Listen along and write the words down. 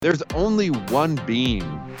There's only one being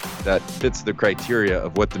that fits the criteria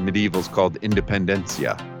of what the medievals called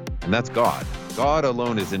independencia, and that's God. God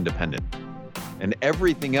alone is independent, and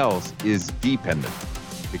everything else is dependent,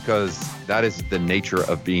 because that is the nature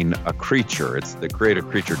of being a creature. It's the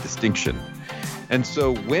creator-creature distinction. And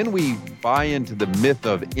so when we buy into the myth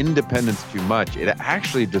of independence too much, it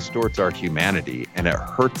actually distorts our humanity and it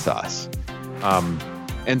hurts us.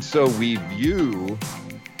 And so we view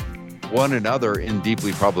one another in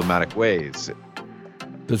deeply problematic ways.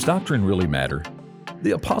 Does doctrine really matter?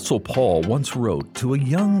 The Apostle Paul once wrote to a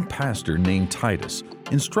young pastor named Titus,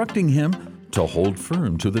 instructing him to hold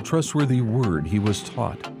firm to the trustworthy word he was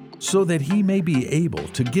taught, so that he may be able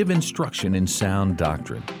to give instruction in sound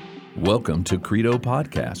doctrine. Welcome to Credo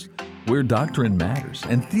Podcast, where doctrine matters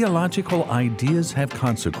and theological ideas have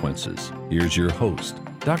consequences. Here's your host,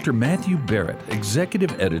 Dr. Matthew Barrett,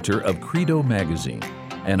 Executive Editor of Credo Magazine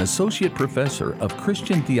and Associate Professor of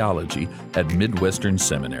Christian Theology at Midwestern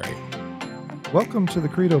Seminary. Welcome to the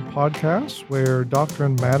Credo Podcast, where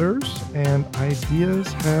doctrine matters and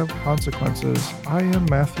ideas have consequences. I am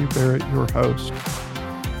Matthew Barrett, your host.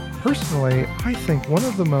 Personally, I think one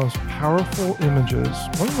of the most powerful images,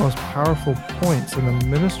 one of the most powerful points in the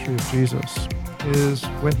ministry of Jesus is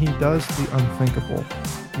when he does the unthinkable.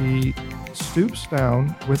 He stoops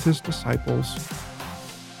down with his disciples,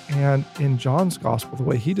 and in John's gospel, the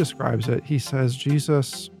way he describes it, he says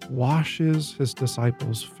Jesus washes his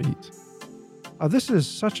disciples' feet. This is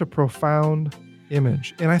such a profound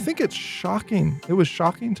image, and I think it's shocking. It was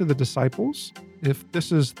shocking to the disciples. If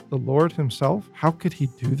this is the Lord himself, how could he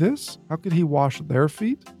do this? How could he wash their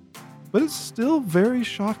feet? But it's still very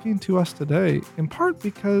shocking to us today, in part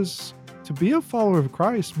because to be a follower of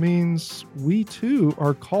Christ means we too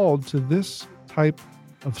are called to this type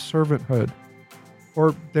of servanthood.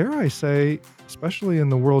 Or dare I say, especially in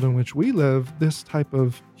the world in which we live, this type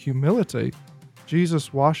of humility.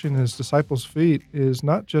 Jesus washing his disciples' feet is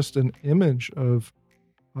not just an image of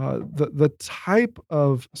the type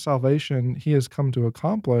of salvation he has come to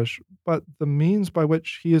accomplish, but the means by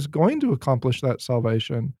which he is going to accomplish that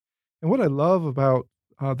salvation. And what I love about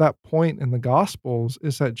that point in the Gospels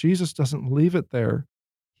is that Jesus doesn't leave it there.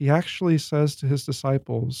 He actually says to his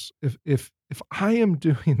disciples, if I am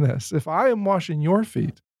doing this, if I am washing your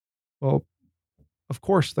feet, well, of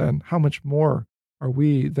course then, how much more are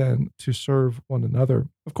we then to serve one another?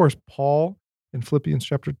 Of course, Paul in Philippians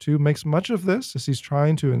chapter 2 makes much of this as he's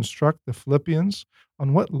trying to instruct the Philippians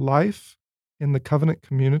on what life in the covenant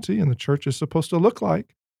community and the church is supposed to look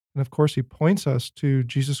like. And of course, he points us to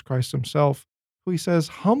Jesus Christ himself, who he says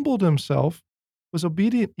humbled himself, was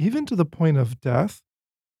obedient even to the point of death.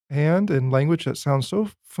 And in language that sounds so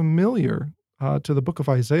familiar to the book of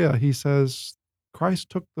Isaiah, he says, Christ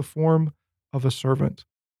took the form of a servant.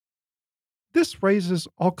 This raises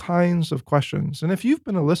all kinds of questions. And if you've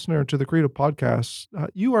been a listener to the Credo Podcast,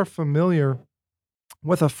 you are familiar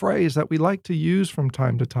with a phrase that we like to use from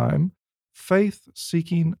time to time,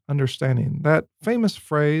 faith-seeking understanding. That famous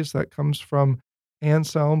phrase that comes from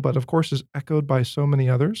Anselm, but of course is echoed by so many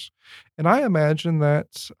others. And I imagine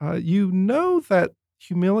that you know that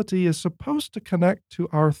humility is supposed to connect to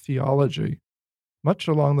our theology, much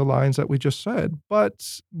along the lines that we just said.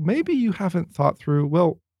 But maybe you haven't thought through,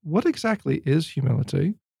 well, what exactly is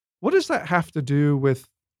humility? What does that have to do with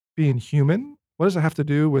being human? What does it have to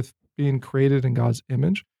do with being created in God's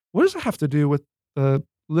image? What does it have to do with the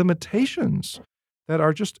limitations that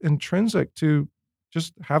are just intrinsic to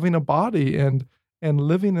just having a body and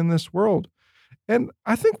living in this world? And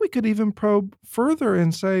I think we could even probe further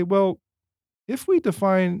and say, well, if we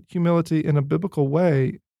define humility in a biblical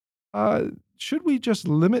way, should we just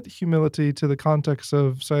limit humility to the context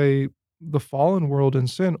of, say, the fallen world and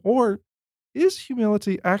sin, or is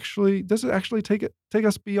humility does it actually take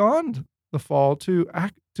us beyond the fall to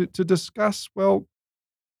discuss, well,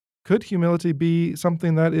 could humility be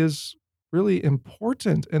something that is really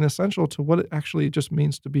important and essential to what it actually just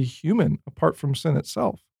means to be human apart from sin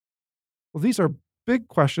itself? Well, these are big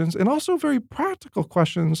questions and also very practical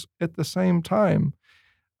questions at the same time.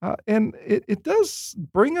 And it does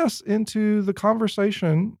bring us into the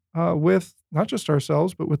conversation with not just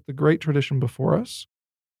ourselves, but with the great tradition before us,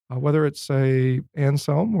 whether it's a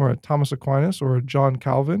Anselm or a Thomas Aquinas or a John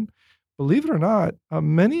Calvin. Believe it or not,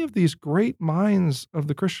 many of these great minds of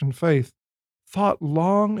the Christian faith thought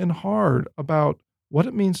long and hard about what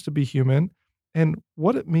it means to be human and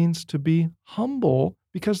what it means to be humble,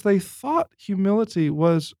 because they thought humility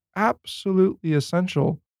was absolutely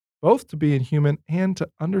essential both to being human and to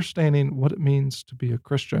understanding what it means to be a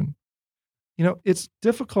Christian. You know, it's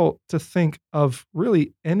difficult to think of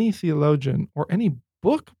really any theologian or any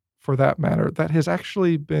book for that matter, that has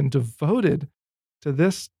actually been devoted to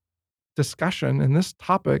this discussion and this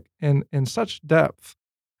topic in such depth.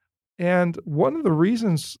 And one of the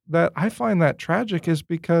reasons that I find that tragic is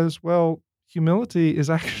because, well, humility is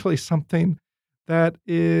actually something that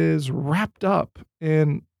is wrapped up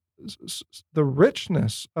in the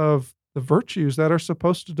richness of the virtues that are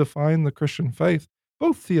supposed to define the Christian faith,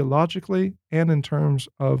 both theologically and in terms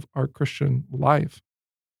of our Christian life.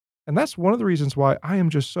 And that's one of the reasons why I am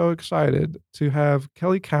just so excited to have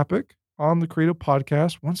Kelly Kapic on the Credo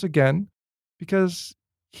podcast once again, because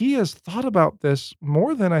he has thought about this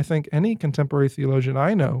more than I think any contemporary theologian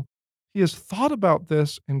I know. He has thought about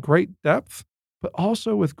this in great depth, but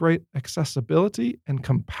also with great accessibility and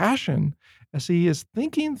compassion as he is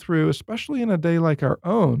thinking through, especially in a day like our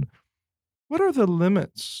own, what are the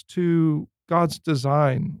limits to God's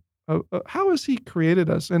design? How has he created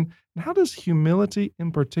us? And how does humility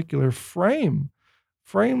in particular frame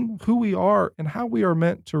who we are and how we are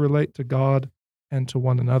meant to relate to God and to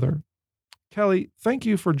one another? Kelly, thank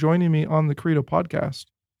you for joining me on the Credo podcast.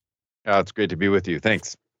 It's great to be with you.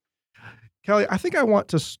 Thanks. Kelly, I think I want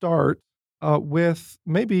to start with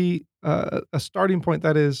maybe a starting point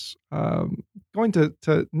that is going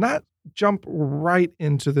to not jump right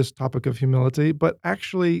into this topic of humility, but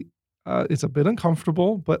actually it's a bit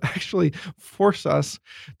uncomfortable, but actually force us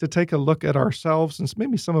to take a look at ourselves and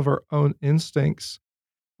maybe some of our own instincts.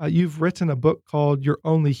 You've written a book called You're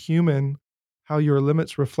Only Human: How Your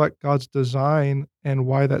Limits Reflect God's Design and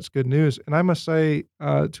Why That's Good News. And I must say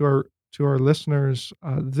to our listeners,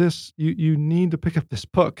 you need to pick up this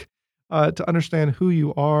book to understand who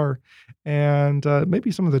you are and maybe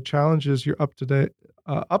some of the challenges you're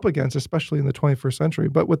up against, especially in the 21st century.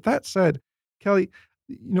 But with that said, Kelly,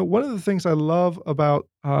 one of the things I love about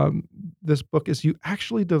this book is you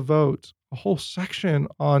actually devote a whole section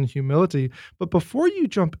on humility. But before you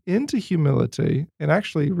jump into humility and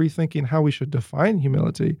actually rethinking how we should define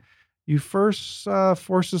humility, you first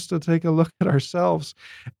force us to take a look at ourselves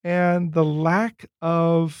and the lack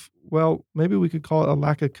of, well, maybe we could call it a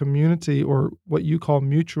lack of community or what you call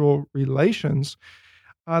mutual relations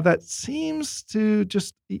that seems to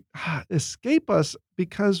just escape us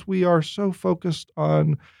because we are so focused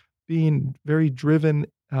on being very driven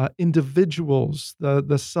individuals,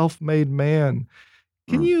 the self-made man.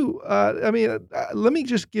 Can you, let me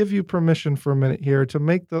just give you permission for a minute here to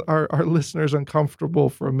make our listeners uncomfortable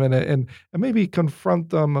for a minute and maybe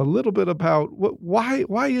confront them a little bit about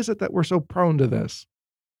why is it that we're so prone to this?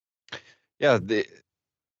 Yeah,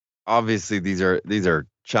 obviously these are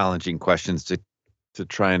challenging questions to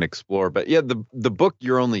try and explore. But yeah, the book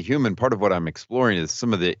You're Only Human, part of what I'm exploring is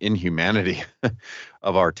some of the inhumanity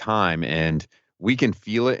of our time. And we can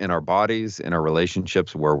feel it in our bodies, in our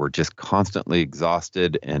relationships where we're just constantly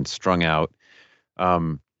exhausted and strung out.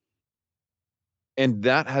 And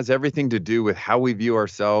that has everything to do with how we view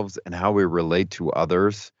ourselves and how we relate to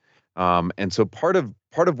others. And so part of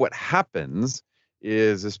what happens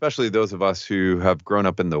is, especially those of us who have grown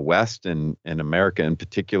up in the West and America in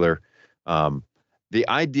particular, the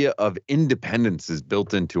idea of independence is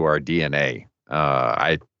built into our DNA.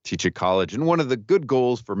 I teach at college, and one of the good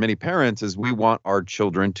goals for many parents is we want our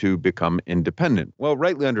children to become independent. Well,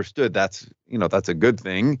 rightly understood, that's a good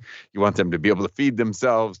thing. You want them to be able to feed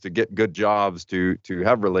themselves, to get good jobs, to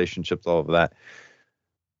have relationships, all of that.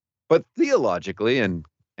 But theologically, and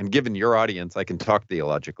given your audience, I can talk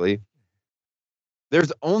theologically,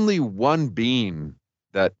 there's only one being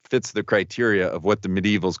that fits the criteria of what the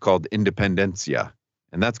medievals called independentia,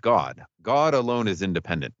 and that's God. God alone is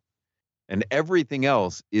independent. And everything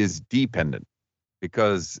else is dependent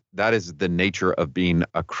because that is the nature of being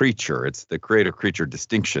a creature. It's the creator-creature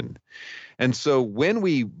distinction. And so when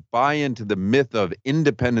we buy into the myth of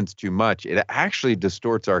independence too much, it actually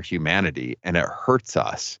distorts our humanity and it hurts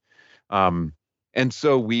us. And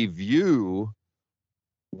so we view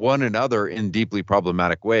one another in deeply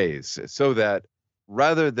problematic ways, so that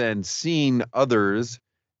rather than seeing others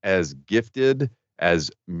as gifted,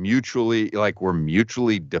 as mutually, like we're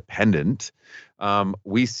mutually dependent,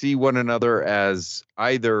 we see one another as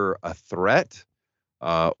either a threat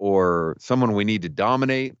or someone we need to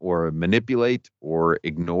dominate or manipulate or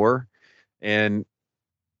ignore. And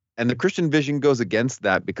the Christian vision goes against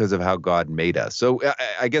that because of how God made us. So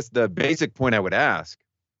I guess the basic point I would ask,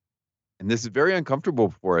 and this is very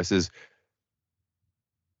uncomfortable for us, is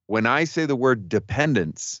when I say the word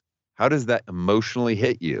dependence, how does that emotionally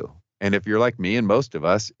hit you? And if you're like me and most of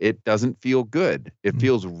us, it doesn't feel good. It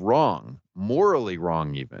feels wrong, morally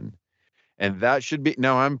wrong even. And that should be,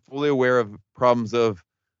 now I'm fully aware of problems of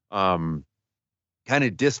kind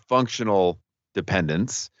of dysfunctional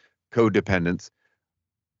dependence, codependence.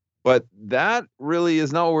 But that really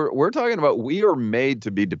is not what we're talking about. We are made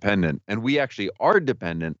to be dependent, and we actually are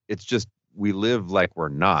dependent. It's just we live like we're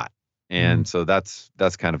not. And so that's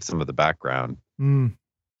kind of some of the background. Mm.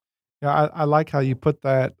 Yeah, I like how you put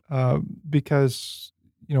that because,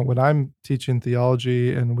 when I'm teaching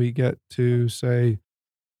theology and we get to say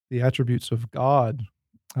the attributes of God,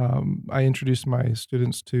 I introduce my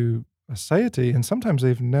students to aseity, and sometimes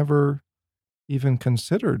they've never even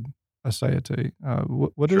considered aseity.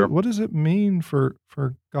 Sure. What does it mean for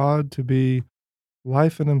God to be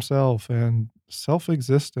life in himself and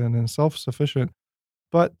self-existent and self-sufficient?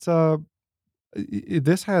 But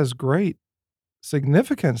this has great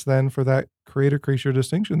significance then for that creator creature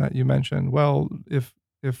distinction that you mentioned. Well, if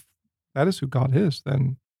that is who God is,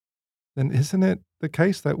 then isn't it the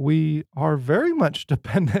case that we are very much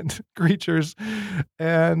dependent creatures?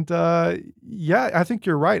 And yeah, I think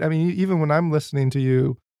you're right. I mean, even when I'm listening to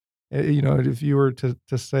you, if you were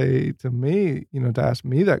to say to me, to ask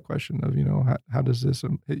me that question of, how does this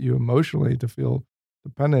hit you emotionally to feel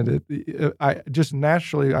dependent? I just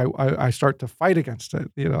naturally, I start to fight against it.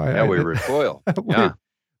 Yeah, we recoil. Yeah.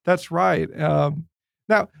 That's right. Now,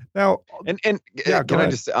 And yeah, go can I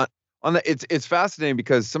ahead. just on that? It's fascinating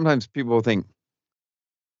because sometimes people think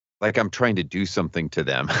like I'm trying to do something to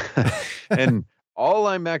them, and all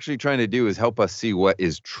I'm actually trying to do is help us see what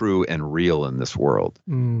is true and real in this world,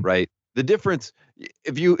 Mm, right? The difference,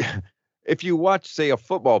 if you if you watch, say, a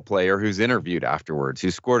football player who's interviewed afterwards,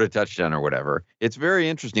 who scored a touchdown or whatever, it's very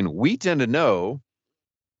interesting. We tend to know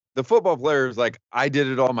the football player is like, I did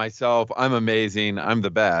it all myself. I'm amazing. I'm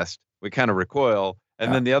the best. We kind of recoil. And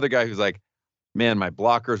yeah, then the other guy who's like, man, my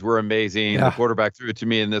blockers were amazing. The yeah, quarterback threw it to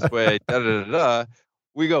me in this way. Da da da da.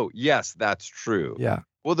 We go, yes, that's true. yeah.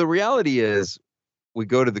 Well, the reality is, we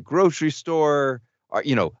go to the grocery store.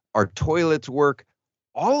 Our toilets work.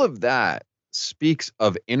 All of that speaks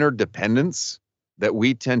of interdependence that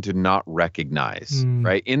we tend to not recognize, Mm,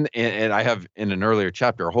 right? And I have in an earlier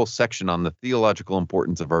chapter a whole section on the theological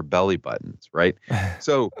importance of our belly buttons, right?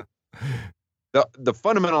 So the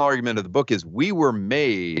fundamental argument of the book is we were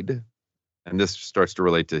made, and this starts to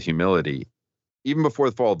relate to humility. Even before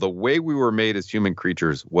the fall, the way we were made as human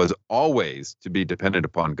creatures was always to be dependent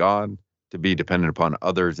upon God, to be dependent upon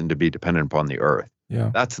others, and to be dependent upon the earth. yeah.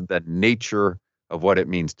 That's the nature of what it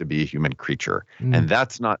means to be a human creature. And Mm.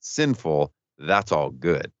 that's not sinful. That's all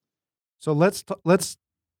good. So let's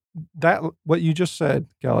that what you just said,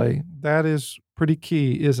 Kelly, that is pretty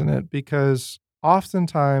key, isn't it? Because Yep.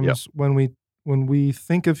 oftentimes when we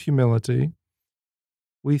think of humility,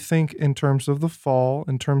 we think in terms of the fall,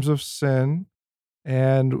 in terms of sin,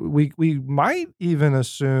 and we might even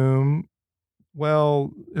assume,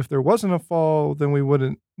 well, if there wasn't a fall, then we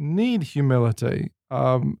wouldn't need humility.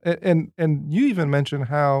 And you even mentioned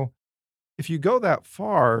how if you go that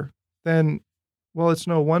far, then well, it's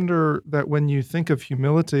no wonder that when you think of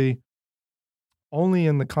humility only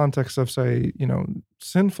in the context of, say,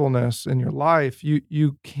 sinfulness in your life,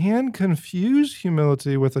 you can confuse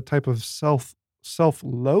humility with a type of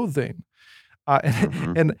self-loathing. And,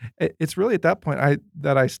 Hmm. and it's really at that point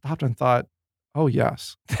I stopped and thought, oh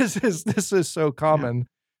yes, this is so Yeah. common.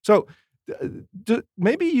 So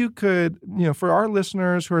maybe you could, for our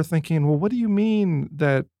listeners who are thinking, well, what do you mean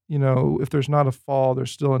that if there's not a fall,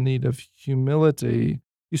 there's still a need of humility?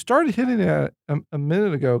 You started hitting it a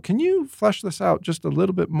minute ago. Can you flesh this out just a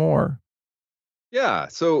little bit more? Yeah.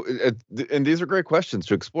 So, and these are great questions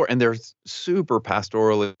to explore, and they're super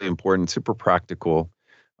pastorally important, super practical.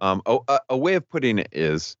 A way of putting it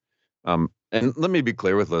is, and let me be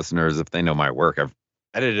clear with listeners if they know my work. I've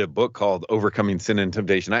edited a book called "Overcoming Sin and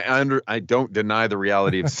Temptation." I don't deny the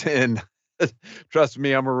reality of sin. Trust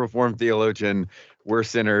me, I'm a Reformed theologian. We're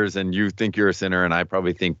sinners, and you think you're a sinner, and I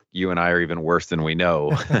probably think you and I are even worse than we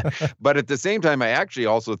know. But at the same time, I actually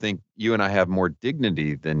also think you and I have more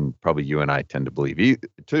dignity than probably you and I tend to believe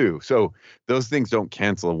too. So those things don't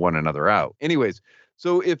cancel one another out. Anyways,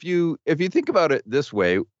 so if you think about it this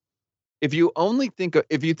way, if you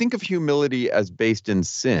think of humility as based in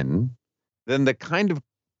sin, then the kind of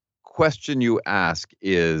question you ask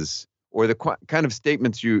is, or the kind of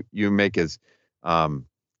statements you make is,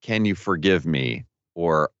 can you forgive me?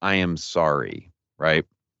 Or I am sorry, right?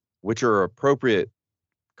 Which are appropriate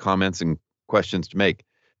comments and questions to make.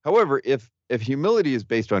 However, if humility is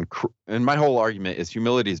based on, and my whole argument is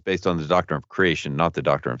humility is based on the doctrine of creation, not the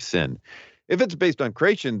doctrine of sin. If it's based on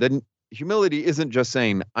creation, then humility isn't just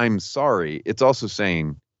saying I'm sorry. It's also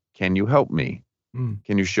saying, can you help me? Mm,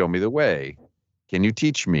 Can you show me the way? Can you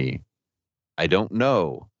teach me? I don't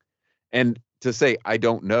know. And to say, I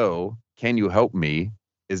don't know, can you help me,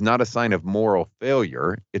 is not a sign of moral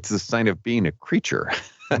failure. It's a sign of being a creature.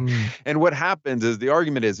 Mm. And what happens is the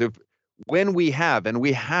argument is when we have, and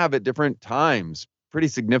we have at different times pretty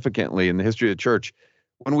significantly in the history of the church,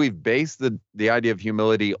 when we've based the idea of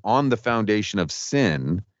humility on the foundation of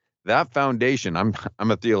sin, that foundation, I'm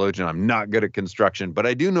a theologian, I'm not good at construction, but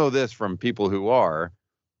I do know this from people who are,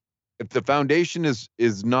 if the foundation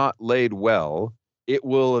is not laid well, it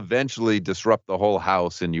will eventually disrupt the whole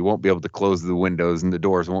house, and you won't be able to close the windows and the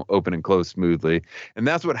doors won't open and close smoothly. And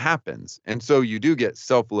that's what happens. And so you do get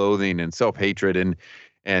self-loathing and self-hatred.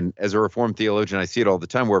 And as a Reformed theologian, I see it all the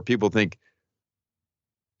time where people think,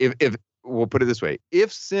 if we'll put it this way,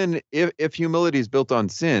 if humility is built on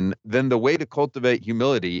sin, then the way to cultivate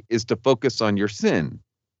humility is to focus on your sin.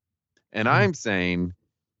 And Mm. I'm saying,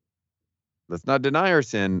 let's not deny our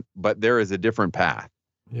sin, but there is a different path.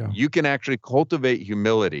 Yeah. You can actually cultivate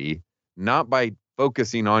humility not by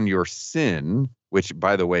focusing on your sin, which,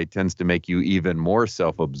 by the way, tends to make you even more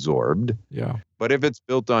self-absorbed. Yeah. But if it's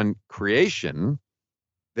built on creation,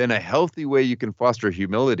 then a healthy way you can foster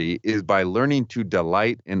humility is by learning to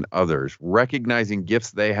delight in others, recognizing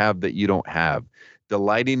gifts they have that you don't have,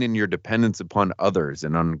 delighting in your dependence upon others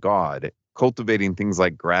and on God, cultivating things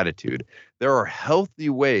like gratitude. There are healthy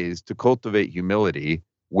ways to cultivate humility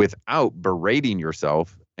without berating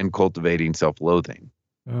yourself and cultivating self-loathing.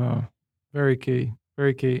 Very key.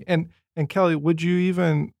 Very key. And Kelly, would you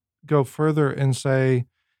even go further and say,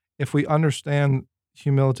 if we understand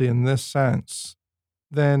humility in this sense,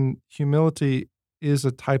 then humility is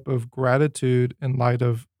a type of gratitude in light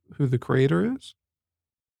of who the Creator is?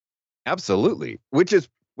 Absolutely. Which is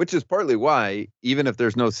partly why, even if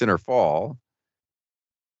there's no sin or fall,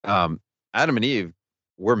 Adam and Eve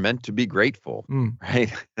were meant to be grateful,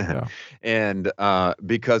 right? Yeah. And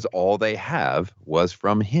because all they have was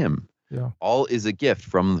from Him. Yeah. All is a gift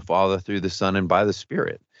from the Father through the Son and by the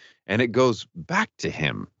Spirit. And it goes back to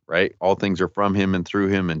Him, right? All things are from Him and through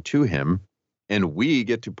Him and to Him. And we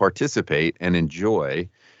get to participate and enjoy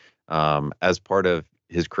as part of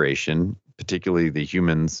His creation, particularly the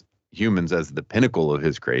humans as the pinnacle of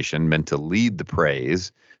His creation, meant to lead the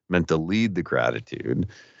praise, meant to lead the gratitude.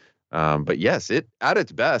 But yes, at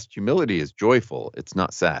its best, humility is joyful. It's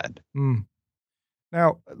not sad.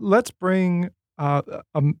 Now, let's bring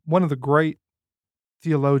one of the great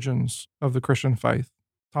theologians of the Christian faith,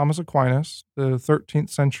 Thomas Aquinas, the 13th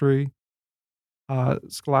century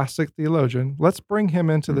scholastic theologian. Let's bring him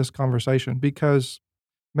into this conversation because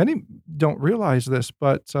many don't realize this,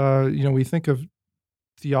 but we think of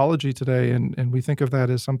theology today and we think of that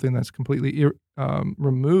as something that's completely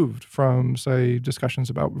removed from, say, discussions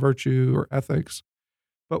about virtue or ethics.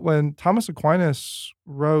 But when Thomas Aquinas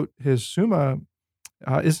wrote his Summa,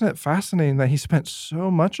 isn't it fascinating that he spent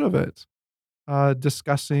so much of it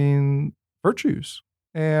discussing virtues?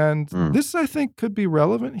 And this, I think, could be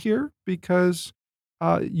relevant here because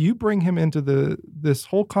you bring him into this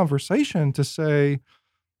whole conversation to say,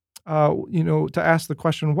 to ask the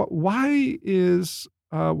question, why is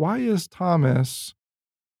Thomas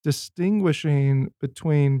distinguishing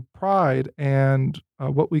between pride and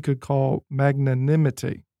what we could call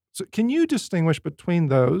magnanimity? So can you distinguish between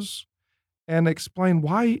those and explain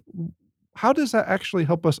how does that actually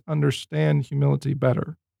help us understand humility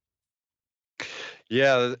better?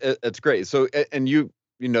 Yeah, it's great. So, and you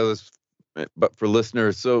know this, but for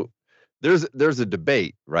listeners, so there's a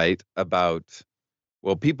debate, right, about,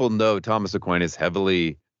 well, people know Thomas Aquinas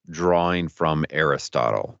heavily drawing from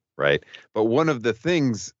Aristotle, right? But one of the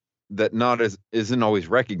things that isn't always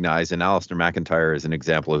recognized, and Alistair McIntyre is an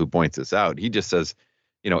example who points this out. He just says,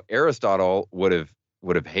 Aristotle would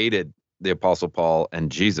have hated the Apostle Paul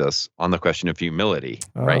and Jesus on the question of humility,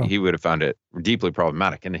 right? He would have found it deeply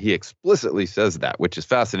problematic. And he explicitly says that, which is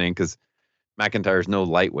fascinating because McIntyre is no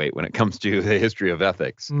lightweight when it comes to the history of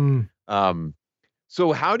ethics.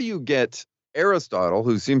 So how do you get Aristotle,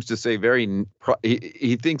 who seems to say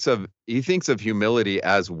he thinks of humility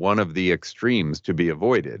as one of the extremes to be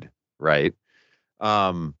avoided, right?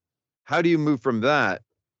 How do you move from that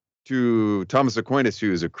to Thomas Aquinas,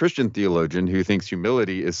 who is a Christian theologian who thinks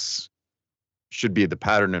humility should be the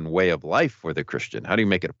pattern and way of life for the Christian? How do you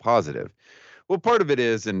make it a positive? Well, part of it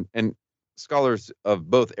is, and scholars of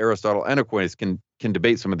both Aristotle and Aquinas can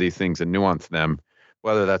debate some of these things and nuance them,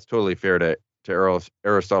 whether that's totally fair to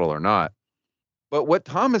Aristotle or not. But what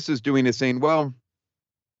Thomas is doing is saying, well,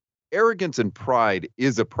 arrogance and pride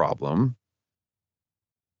is a problem,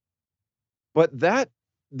 but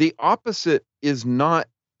the opposite is not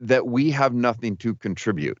that we have nothing to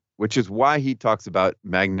contribute, which is why he talks about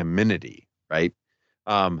magnanimity, right?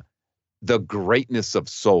 The greatness of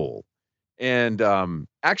soul. And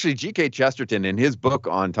actually, G.K. Chesterton, in his book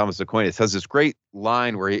on Thomas Aquinas, has this great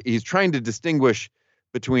line where he's trying to distinguish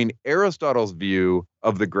between Aristotle's view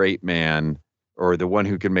of the great man or the one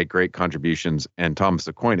who can make great contributions and Thomas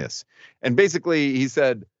Aquinas. And basically he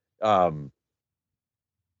said,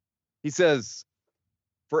 he says,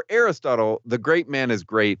 for Aristotle, the great man is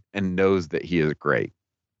great and knows that he is great.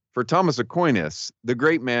 For Thomas Aquinas, the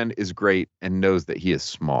great man is great and knows that he is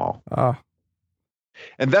small.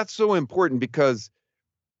 And that's so important because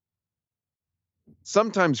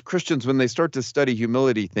sometimes Christians, when they start to study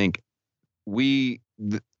humility, think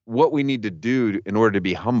what we need to do in order to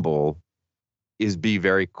be humble is be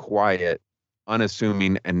very quiet,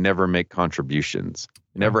 unassuming, and never make contributions.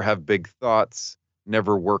 Never have big thoughts,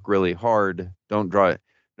 never work really hard, don't draw it.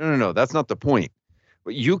 No, that's not the point.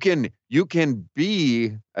 But you can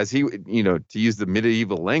be, as he, to use the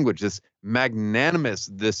medieval language, this magnanimous,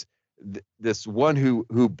 this one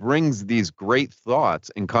who brings these great thoughts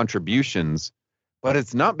and contributions, but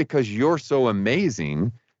it's not because you're so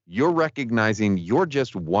amazing. You're recognizing you're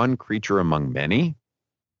just one creature among many,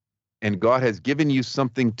 and God has given you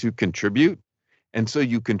something to contribute. And so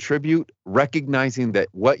you contribute, recognizing that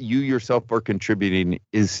what you yourself are contributing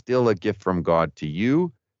is still a gift from God to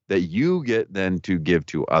you that you get then to give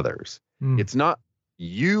to others. It's not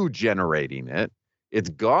you generating it. It's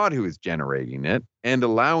God who is generating it and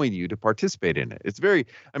allowing you to participate in it. It's very,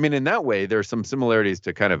 in that way, there's some similarities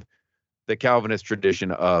to kind of the Calvinist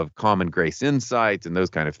tradition of common grace insights and those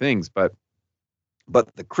kind of things. But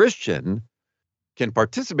the Christian can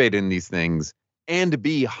participate in these things and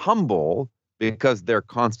be humble because they're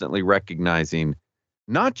constantly recognizing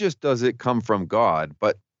not just does it come from God,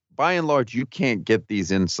 but by and large, you can't get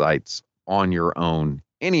these insights on your own.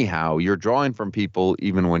 Anyhow, you're drawing from people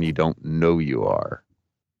even when you don't know you are.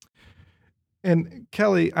 And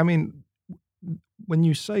Kelly, when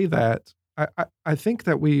you say that, I think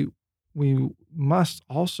that we must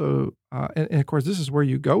also, and of course, this is where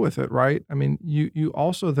you go with it, right? You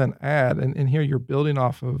also then add, and here you're building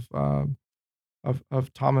off of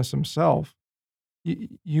Thomas himself.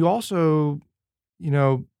 You also,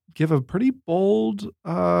 give a pretty bold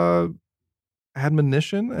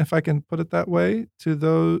admonition, if I can put it that way, to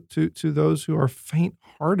those who are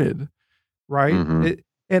faint-hearted, right? Mm-hmm.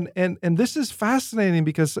 And this is fascinating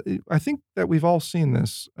because I think that we've all seen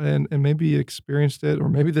this and maybe experienced it, or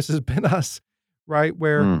maybe this has been us, right?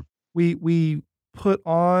 Where we put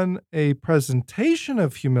on a presentation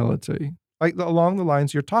of humility, like along the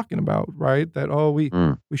lines you're talking about, right? That,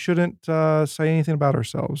 we shouldn't say anything about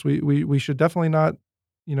ourselves. We should definitely not,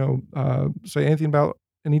 say anything about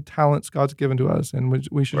any talents God's given to us. And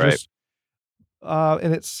we should just,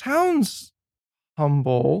 and it sounds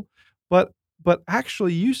humble, but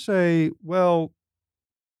actually you say, well,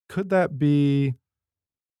 could that be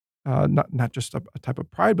not just a type of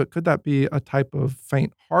pride, but could that be a type of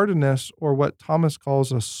faint-heartedness, or what Thomas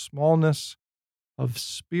calls a smallness of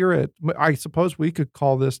spirit? I suppose we could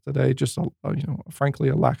call this today just, frankly,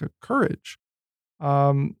 a lack of courage.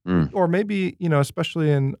 Or maybe,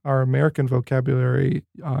 especially in our American vocabulary,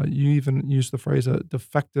 you even use the phrase a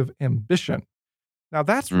defective ambition. Now,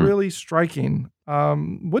 that's really striking.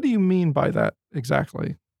 What do you mean by that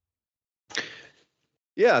exactly?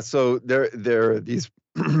 Yeah, so there are these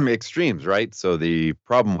extremes, right? So the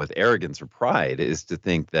problem with arrogance or pride is to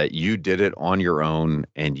think that you did it on your own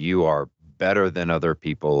and you are better than other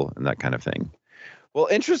people and that kind of thing. Well,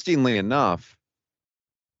 interestingly enough,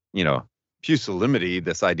 pusillanimity,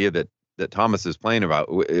 this idea that Thomas is playing about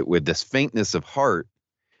with this faintness of heart,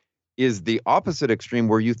 is the opposite extreme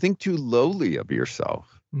where you think too lowly of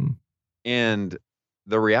yourself. And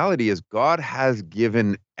the reality is God has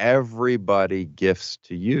given everybody gifts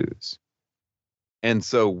to use. And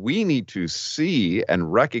so we need to see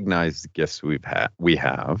and recognize the gifts we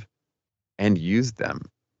have and use them.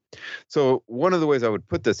 So one of the ways I would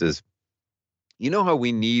put this is, how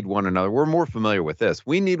we need one another. We're more familiar with this.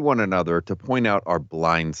 We need one another to point out our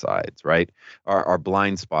blind sides, right? Our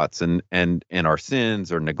blind spots and our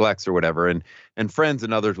sins or neglects or whatever. And friends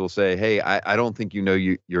and others will say, hey, I don't think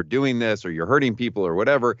you're doing this, or you're hurting people or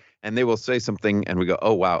whatever. And they will say something and we go,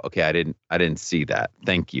 oh, wow, okay, I didn't see that.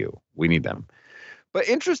 Thank you. We need them. But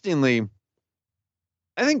interestingly,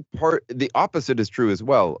 I think the opposite is true as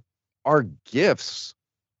well. Our gifts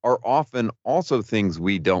are often also things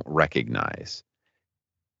we don't recognize.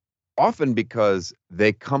 Often because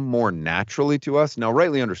they come more naturally to us. Now,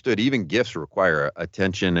 rightly understood, even gifts require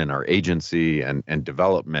attention and our agency and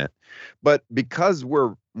development. But because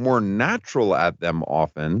we're more natural at them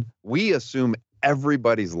often, we assume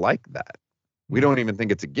everybody's like that. We don't even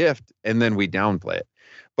think it's a gift, and then we downplay it.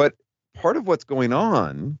 But part of what's going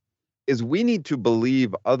on is we need to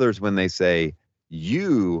believe others when they say,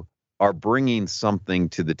 you are bringing something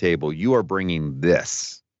to the table. You are bringing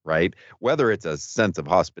this, right? Whether it's a sense of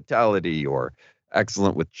hospitality or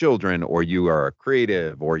excellent with children, or you are a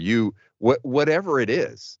creative, or whatever it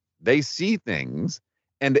is, they see things.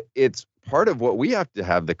 And it's part of what we have to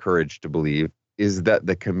have the courage to believe is that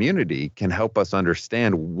the community can help us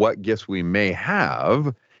understand what gifts we may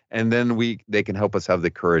have, and then they can help us have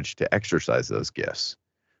the courage to exercise those gifts.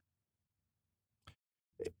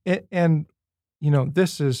 And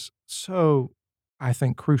this is so, I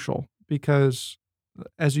think, crucial because,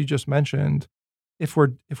 as you just mentioned, if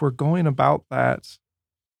we're going about that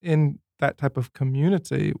in that type of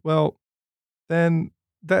community, well, then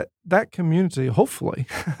that community, hopefully,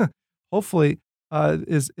 hopefully,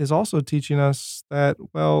 is also teaching us that,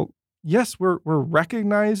 well, yes, we're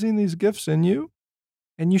recognizing these gifts in you,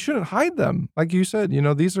 and you shouldn't hide them. Like you said,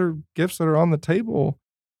 these are gifts that are on the table,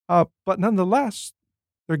 but nonetheless,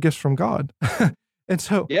 they're gifts from God. And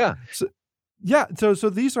Yeah. so yeah, so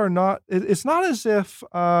these are not. It's not as if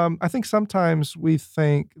I think sometimes we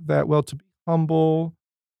think that, well, to be humble,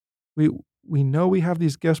 we we know we have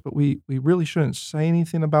these gifts, but we really shouldn't say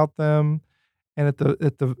anything about them. And at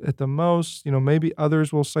the most, maybe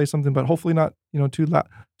others will say something, but hopefully not,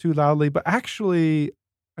 too loudly. But actually,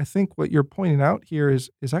 I think what you're pointing out here is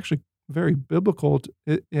actually very biblical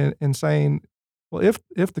in saying, well,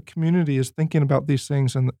 if the community is thinking about these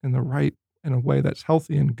things in a way that's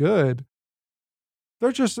healthy and good,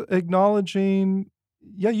 they're just acknowledging,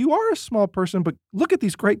 yeah, you are a small person, but look at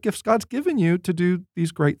these great gifts God's given you to do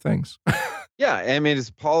these great things. Yeah, I mean,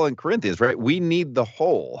 it's Paul in Corinthians, right? We need the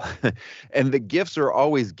whole. And the gifts are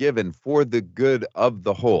always given for the good of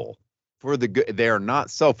the whole. For the good, they are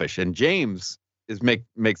not selfish. And James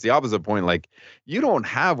makes the opposite point, like, you don't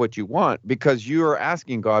have what you want because you are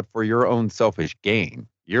asking God for your own selfish gain,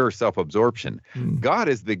 your self-absorption. God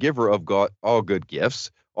is the giver of God, all good gifts.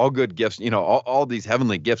 All good gifts, all these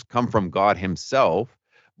heavenly gifts come from God himself.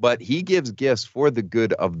 But he gives gifts for the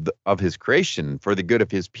good of his creation, for the good of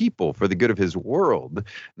his people, for the good of his world,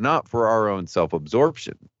 not for our own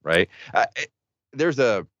self-absorption, right? Let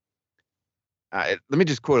me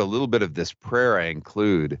just quote a little bit of this prayer I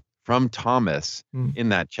include from Thomas in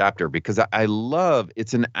that chapter, because I love,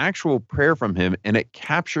 it's an actual prayer from him, and it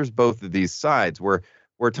captures both of these sides where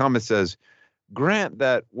Thomas says, grant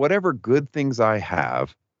that whatever good things I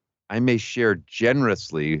have, I may share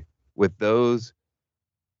generously with those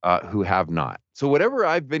who have not. So whatever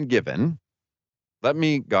I've been given, let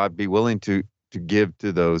me, God, be willing to give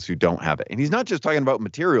to those who don't have it. And he's not just talking about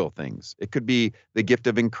material things. It could be the gift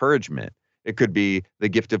of encouragement. It could be the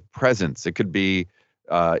gift of presence. It could be,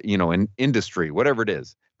 in industry, whatever it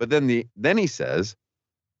is. But then he says,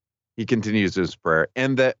 he continues his prayer,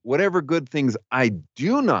 and that whatever good things I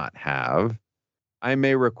do not have, I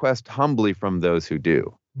may request humbly from those who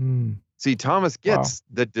do. See, Thomas gets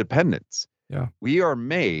the dependence. Yeah. We are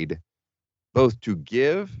made both to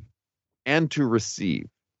give and to receive.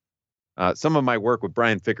 Some of my work with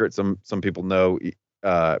Brian Fickert, some people know,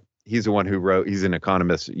 he's the one who wrote, he's an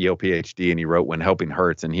economist, Yale PhD, and he wrote When Helping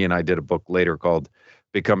Hurts, and he and I did a book later called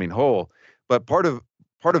Becoming Whole. But part of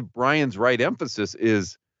Brian's right emphasis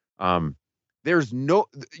is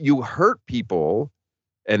you hurt people,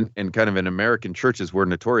 and kind of in American churches, we're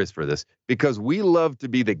notorious for this, because we love to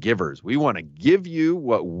be the givers. We want to give you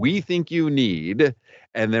what we think you need,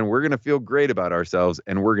 and then we're going to feel great about ourselves,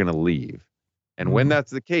 and we're going to leave. And when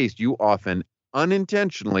that's the case, you often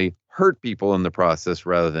unintentionally hurt people in the process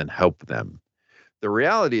rather than help them. The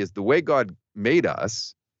reality is, the way God made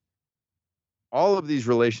us, all of these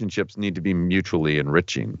relationships need to be mutually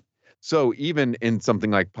enriching. So even in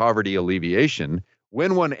something like poverty alleviation,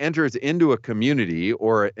 when one enters into a community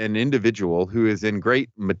or an individual who is in great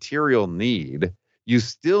material need, you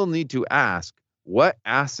still need to ask, what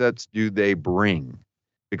assets do they bring?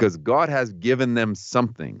 Because God has given them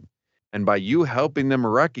something. And by you helping them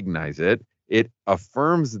recognize it, it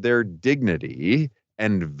affirms their dignity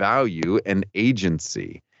and value and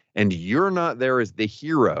agency. And you're not there as the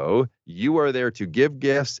hero. You are there to give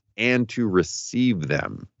gifts and to receive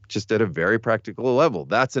them, just at a very practical level.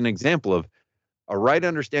 That's an example of a right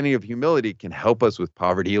understanding of humility can help us with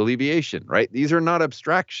poverty alleviation, right? These are not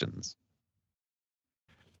abstractions.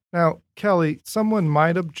 Now, Kelly, someone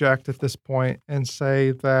might object at this point and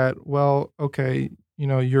say that, well, okay,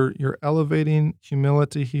 you're elevating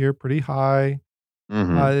humility here pretty high.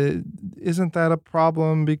 Isn't that a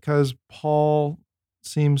problem? Because Paul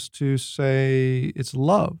seems to say it's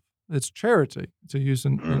love, it's charity, to use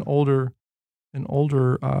an older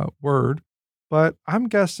word. But I'm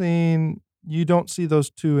guessing you don't see those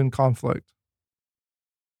two in conflict.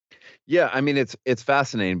 Yeah, I mean, it's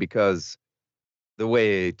fascinating because the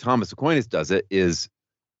way Thomas Aquinas does it is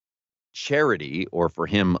charity, or for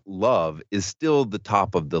him, love, is still the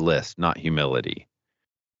top of the list, not humility.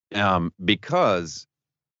 Because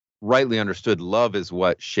rightly understood, love is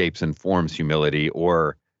what shapes and forms humility,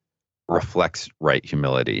 or reflects right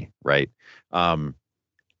humility, right?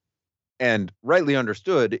 And rightly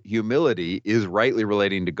understood, humility is rightly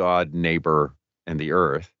relating to God, neighbor, and the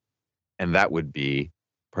earth, and that would be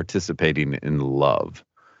participating in love.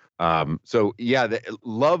 So yeah,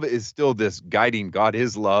 love is still this guiding. God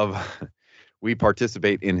is love. We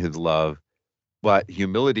participate in his love, but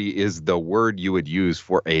humility is the word you would use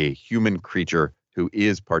for a human creature who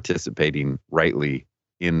is participating rightly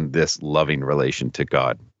in this loving relation to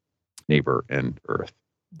God, neighbor, and earth.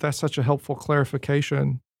 That's such a helpful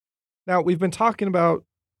clarification. Now, we've been talking about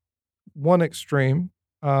one extreme,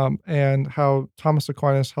 and how Thomas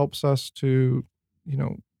Aquinas helps us to, you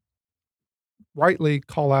know, rightly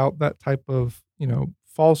call out that type of,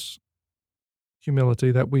 false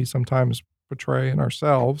humility that we sometimes portray in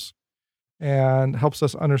ourselves, and helps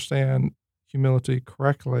us understand humility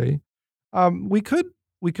correctly. We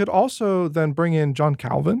could also then bring in John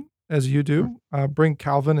Calvin, as you do, bring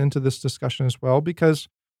Calvin into this discussion as well, because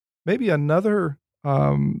maybe another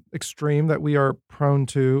extreme that we are prone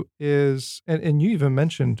to is, and you even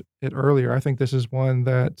mentioned it earlier. I think this is one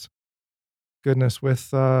that, goodness,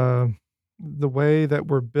 with the way that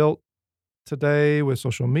we're built today with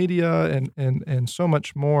social media and so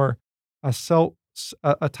much more,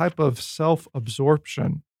 a type of self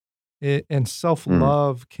absorption and self Mm,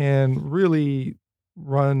 love can really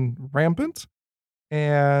run rampant.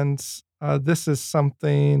 And this is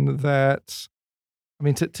something that, I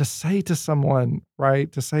mean, to say to someone,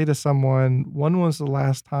 right? To say to someone, when was the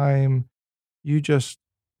last time you just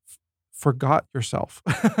forgot yourself?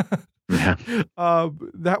 yeah.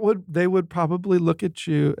 They would probably look at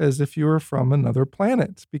you as if you were from another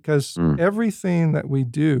planet, because Mm. everything that we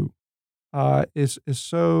do is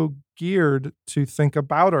so geared to think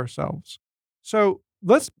about ourselves. So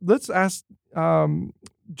let's ask um,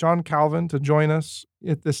 John Calvin to join us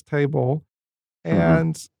at this table, Hmm.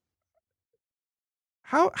 and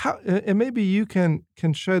how and maybe you can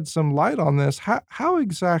shed some light on this. How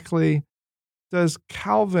exactly does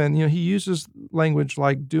Calvin, he uses language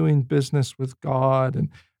like doing business with God, and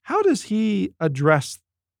how does he address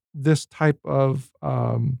this type of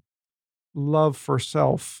love for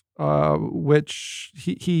self, which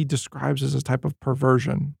he describes as a type of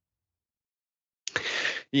perversion?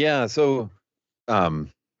 Yeah. So um,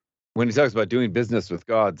 when he talks about doing business with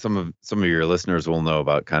God, some of your listeners will know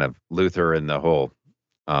about kind of Luther and the whole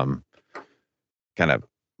um, kind of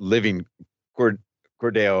living cord,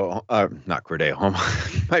 Cordeo, not Cordeo home.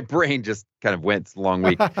 My brain just kind of went, it's a long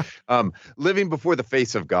week. Living before the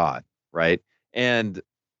face of God, right? And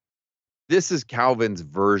this is Calvin's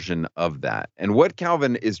version of that. And what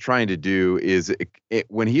Calvin is trying to do is,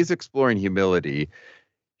 when he's exploring humility,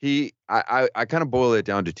 I kind of boil it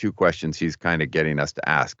down to two questions he's kind of getting us to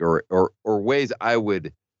ask, or ways I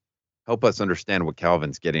would help us understand what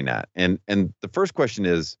Calvin's getting at. And the first question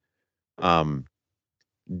is, um,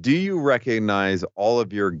 do you recognize all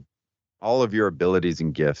of your abilities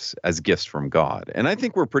and gifts as gifts from God? And I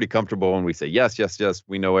think we're pretty comfortable when we say yes, yes, yes.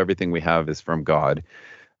 We know everything we have is from God.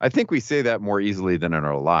 I think we say that more easily than in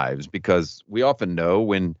our lives, because we often know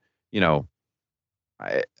when, you know,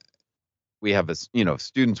 I, we have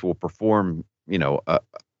students will perform,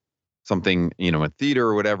 something, in theater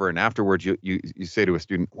or whatever, and afterwards you say to a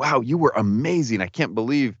student, "Wow, you were amazing. I can't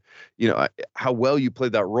believe, how well you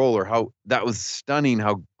played that role, or how that was stunning,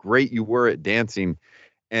 how great you were at dancing."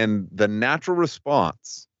 And the natural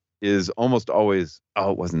response is almost always,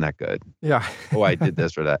 "Oh, it wasn't that good. Yeah. Oh, I did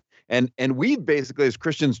this or that." And we basically, as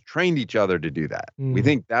Christians, trained each other to do that. We Mm,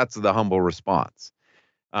 think that's the humble response.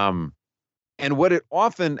 Um, and what it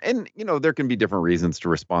often, and there can be different reasons to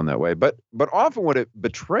respond that way, but often what it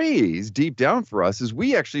betrays deep down for us is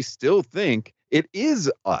we actually still think it is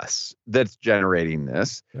us that's generating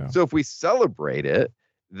this. yeah. So if we celebrate it,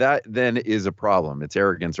 that then is a problem. It's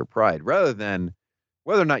arrogance or pride, rather than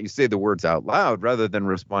whether or not you say the words out loud, rather than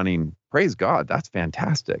responding, "Praise God, that's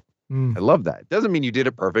fantastic. Mm, I love that." Doesn't mean you did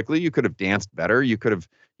it perfectly. You could have danced better. You could have,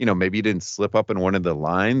 maybe you didn't slip up in one of the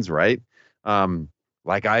lines, right? Um,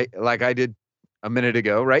 like I did a minute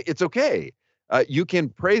ago, right? It's okay. You can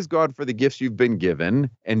praise God for the gifts you've been given,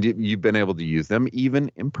 and you've been able to use them even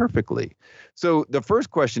imperfectly. So the first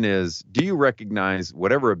question is, do you recognize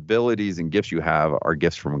whatever abilities and gifts you have are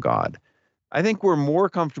gifts from God? I think we're more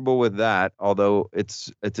comfortable with that, although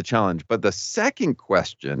it's a challenge. But the second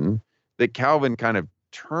question that Calvin kind of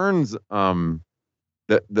turns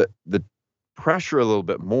the pressure a little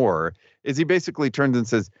bit more is he basically turns and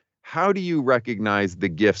says, how do you recognize the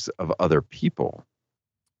gifts of other people?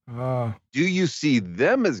 Do you see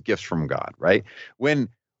them as gifts from God, right?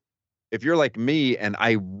 If you're like me and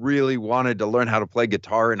I really wanted to learn how to play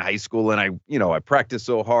guitar in high school and I practiced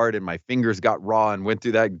so hard and my fingers got raw and went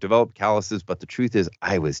through that, developed calluses, but the truth is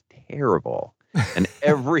I was terrible. And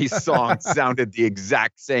every song sounded the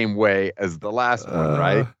exact same way as the last one,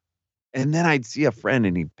 right? And then I'd see a friend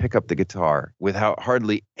and he'd pick up the guitar without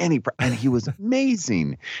hardly any, and he was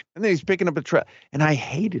amazing. And then he's picking up a track and I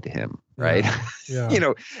hated him, right?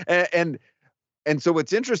 Yeah. And so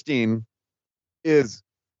what's interesting is,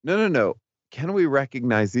 no. Can we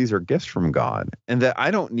recognize these are gifts from God and that I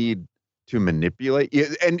don't need to manipulate?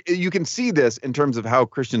 And you can see this in terms of how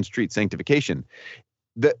Christians treat sanctification.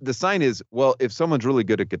 The sign is, well, if someone's really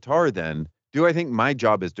good at guitar, then do I think my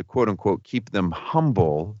job is to quote unquote keep them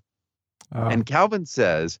humble? And Calvin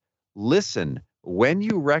says, listen, when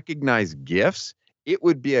you recognize gifts, it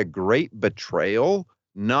would be a great betrayal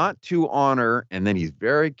not to honor, and then he's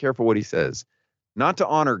very careful what he says, not to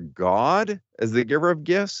honor God as the giver of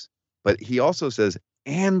gifts, but he also says,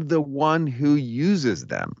 and the one who uses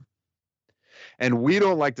them. And we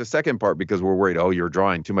don't like the second part because we're worried, oh, you're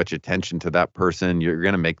drawing too much attention to that person. You're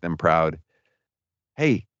going to make them proud.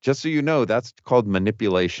 Hey, just so you know, that's called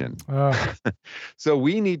manipulation. So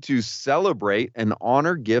we need to celebrate and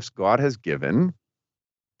honor gifts God has given,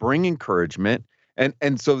 bring encouragement.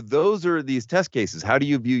 And so those are these test cases. How do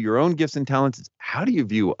you view your own gifts and talents? How do you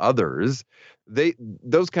view others?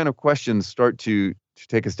 Those kind of questions start to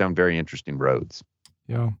take us down very interesting roads.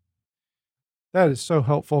 Yeah. That is so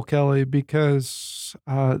helpful, Kelly, because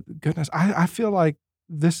goodness, I feel like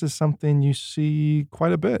this is something you see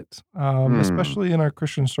quite a bit, especially in our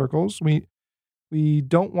Christian circles. We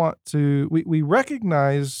don't want to, we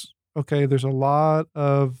recognize, okay, there's a lot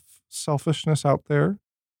of selfishness out there.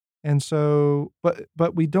 And so,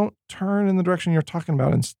 but we don't turn in the direction you're talking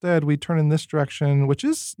about. Instead, we turn in this direction, which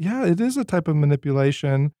is, it is a type of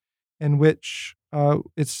manipulation in which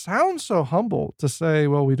it sounds so humble to say,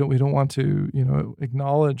 well, we don't want to,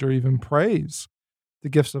 acknowledge or even praise the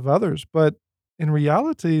gifts of others. But in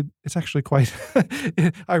reality, it's actually quite,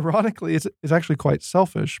 ironically, it's actually quite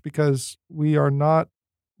selfish because we're not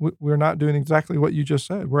doing exactly what you just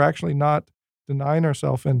said. We're actually not denying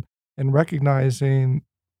ourselves and recognizing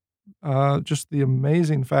just the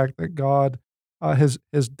amazing fact that God has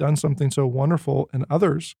done something so wonderful in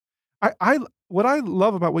others. What I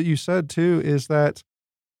love about what you said too is that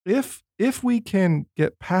if we can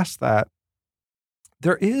get past that,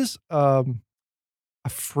 there is a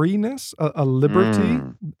freeness, a liberty.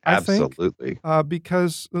 I think, absolutely.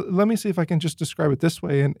 because let me see if I can just describe it this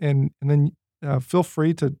way, and then feel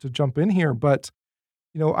free to jump in here. But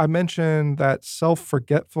I mentioned that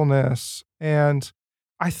self-forgetfulness, and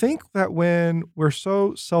I think that when we're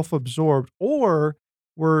so self-absorbed, or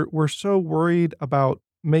we're so worried about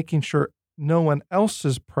making sure no one else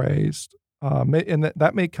is praised, and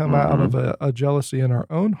that may come out of a jealousy in our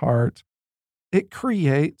own heart, it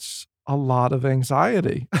creates a lot of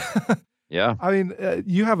anxiety. Yeah. I mean,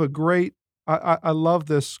 you have a great, I love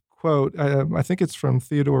this quote. I think it's from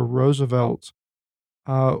Theodore Roosevelt,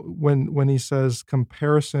 when he says,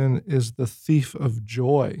 comparison is the thief of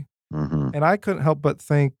joy. And I couldn't help but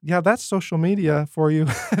think, that's social media for you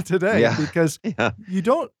today, because you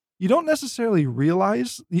don't necessarily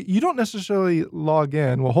realize, you don't necessarily log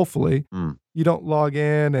in. Well, hopefully you don't log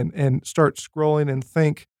in and start scrolling and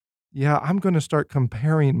think, I'm going to start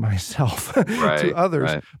comparing myself to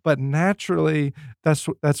others. Right. But naturally, that's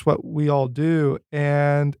what we all do.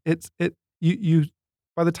 And you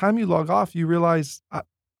by the time you log off, you realize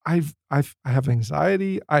I have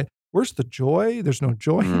anxiety. Where's the joy? There's no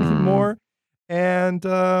joy anymore. And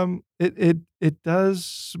it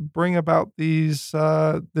does bring about these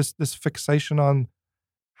this fixation on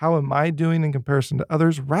how am I doing in comparison to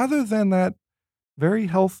others, rather than that very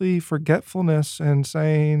healthy forgetfulness and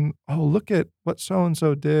saying, oh, look at what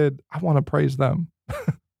so-and-so did. I want to praise them.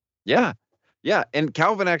 Yeah. And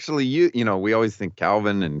Calvin actually, we always think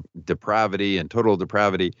Calvin and depravity and total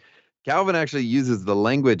depravity. Calvin actually uses the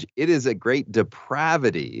language, it is a great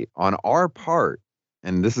depravity on our part,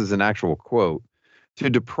 and this is an actual quote, to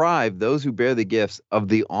deprive those who bear the gifts of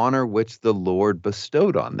the honor which the Lord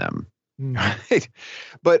bestowed on them. Right?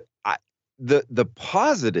 But the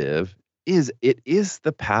positive is, it is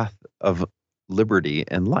the path of liberty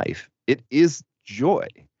and life. It is joy.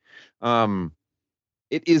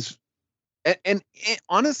 It is, and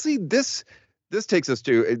honestly, this takes us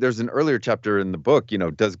to, there's an earlier chapter in the book,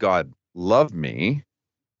 does God love me?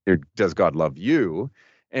 Or does God love you?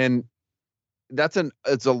 And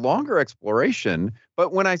it's a longer exploration.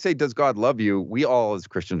 But when I say, does God love you? We all as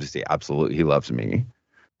Christians say, absolutely, he loves me.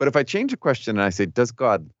 But if I change the question and I say, does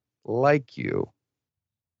God like you?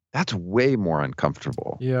 That's way more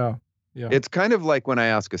uncomfortable. Yeah. Yeah. It's kind of like when I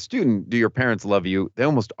ask a student, do your parents love you? They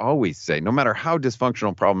almost always say, no matter how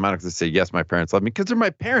dysfunctional, problematic, they say, yes, my parents love me because they're my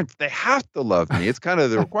parents. They have to love me. It's kind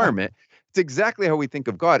of the requirement. It's exactly how we think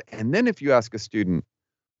of God. And then if you ask a student,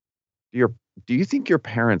 do you think your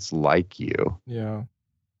parents like you? Yeah.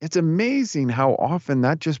 It's amazing how often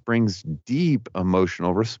that just brings deep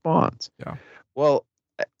emotional response. Yeah. Well,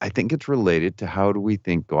 I think it's related to how do we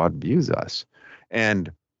think God views us.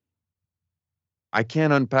 And I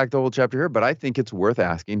can't unpack the whole chapter here, but I think it's worth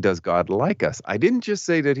asking, does God like us? I didn't just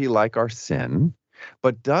say that he like our sin,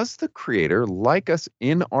 but does the Creator like us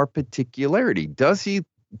in our particularity? Does he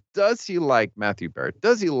like Matthew Barrett?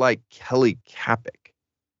 Does he like Kelly Kapic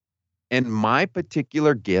and my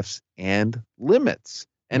particular gifts and limits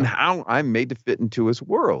and how I'm made to fit into his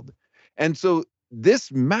world? And so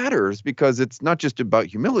this matters because it's not just about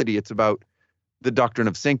humility, it's about the doctrine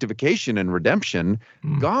of sanctification and redemption.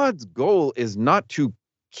 God's goal is not to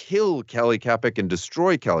kill Kelly Kapic and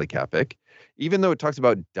destroy Kelly Kapic. Even though it talks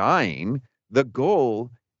about dying, the goal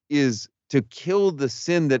is to kill the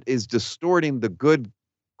sin that is distorting the good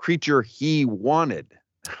creature he wanted,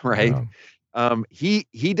 right? The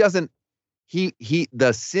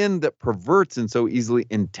sin that perverts and so easily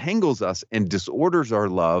entangles us and disorders our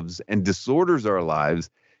loves and disorders our lives,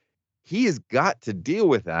 he has got to deal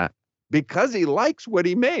with that because he likes what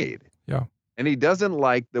he made. Yeah. And he doesn't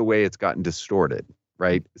like the way it's gotten distorted,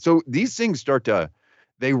 right? So these things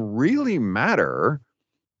they really matter.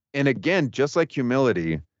 And again, just like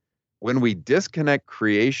humility, when we disconnect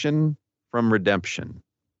creation from redemption,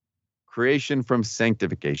 creation from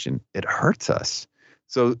sanctification, it hurts us.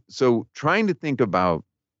 So trying to think about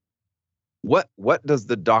what does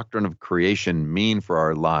the doctrine of creation mean for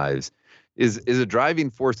our lives is a driving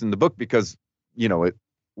force in the book because,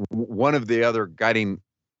 one of the other guiding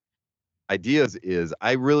ideas is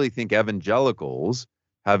I really think evangelicals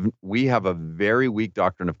have a very weak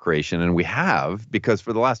doctrine of creation, and we have because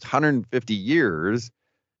for the last 150 years,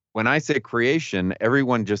 when I say creation,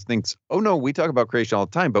 everyone just thinks, oh no, we talk about creation all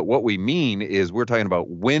the time, but what we mean is we're talking about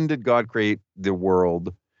when did God create the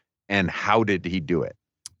world and how did he do it?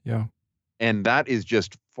 Yeah. And that is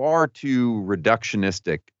just far too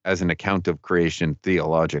reductionistic as an account of creation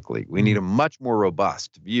theologically. We need a much more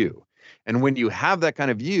robust view. And when you have that kind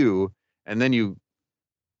of view, and then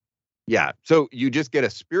so you just get a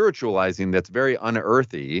spiritualizing that's very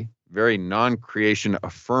unearthly, very non-creation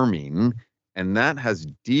affirming, and that has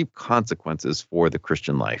deep consequences for the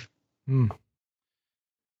Christian life.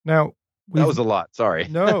 Now, that was a lot. Sorry.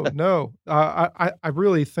 No. I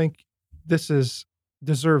really think this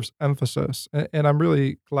deserves emphasis. And I'm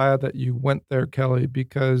really glad that you went there, Kelly,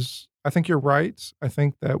 because I think you're right. I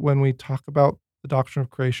think that when we talk about the doctrine of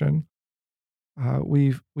creation,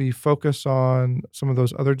 we focus on some of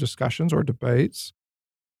those other discussions or debates,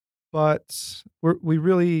 but we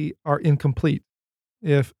really are incomplete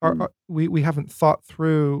if we haven't thought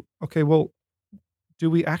through, okay, well, do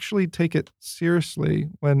we actually take it seriously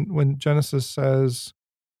when Genesis says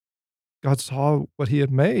God saw what he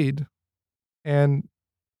had made and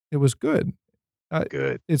it was good?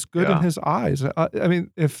 Good. It's good in his eyes. I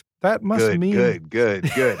mean, if that must mean good.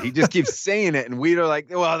 He just keeps saying it, and we are like,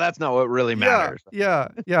 well, that's not what really matters. Yeah.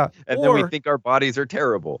 And then we think our bodies are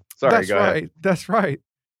terrible. Sorry, go ahead. That's right.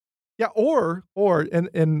 Yeah, or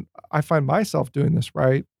and I find myself doing this,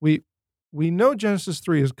 right? We know Genesis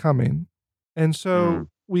 3 is coming, and so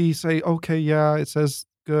we say, okay, yeah, it says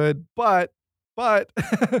good, but,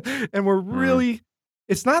 and we're really.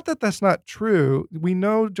 It's not that that's not true. We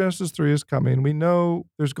know Genesis 3 is coming. We know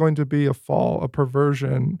there's going to be a fall, a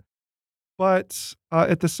perversion. But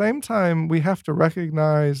at the same time, we have to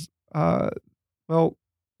recognize, what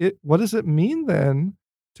does it mean then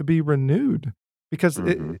to be renewed? Because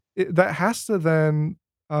that has to then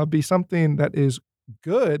be something that is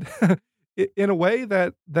good in a way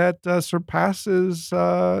that surpasses,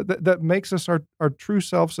 that makes us our true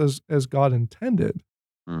selves as God intended.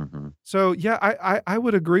 So, yeah, I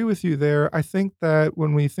would agree with you there. I think that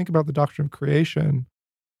when we think about the doctrine of creation,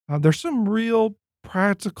 there's some real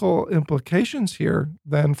practical implications here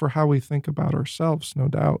then for how we think about ourselves, no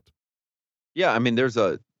doubt. Yeah, I mean,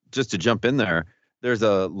 just to jump in there's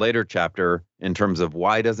a later chapter in terms of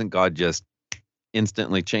why doesn't God just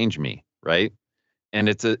instantly change me, right? And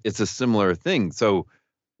it's a similar thing. So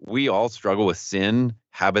we all struggle with sin,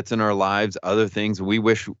 habits in our lives, other things. We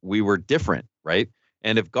wish we were different, right?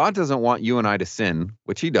 And if God doesn't want you and I to sin,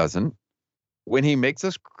 which he doesn't, when he makes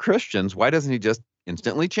us Christians, why doesn't he just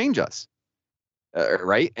instantly change us?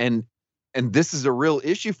 Right? And this is a real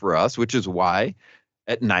issue for us, which is why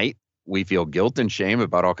at night we feel guilt and shame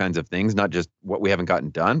about all kinds of things, not just what we haven't gotten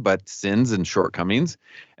done, but sins and shortcomings.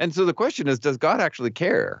 And so the question is, does God actually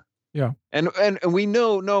care? Yeah. And we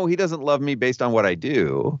know, no, he doesn't love me based on what I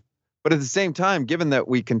do. But at the same time, given that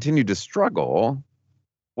we continue to struggle,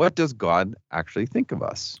 what does God actually think of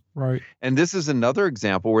us? Right. And this is another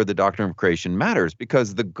example where the doctrine of creation matters,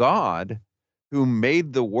 because the God who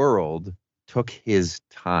made the world took his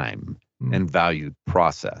time and valued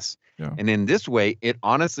process. Yeah. And in this way, it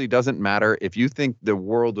honestly doesn't matter if you think the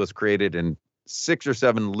world was created in 6 or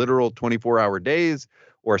 7 literal 24-hour days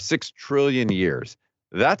or 6 trillion years.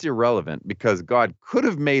 That's irrelevant, because God could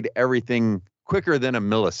have made everything quicker than a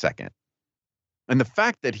millisecond. And the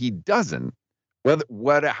fact that he doesn't,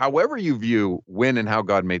 however you view when and how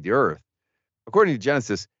God made the earth, according to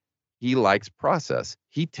Genesis, he likes process.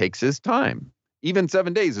 He takes his time. Even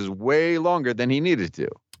 7 days is way longer than he needed to.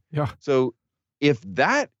 Yeah. So if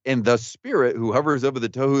that and the Spirit who hovers over the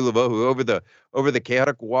tohu lavohu, over the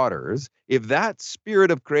chaotic waters, if that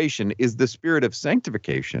spirit of creation is the spirit of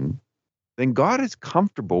sanctification, then God is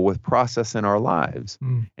comfortable with process in our lives.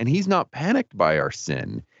 And he's not panicked by our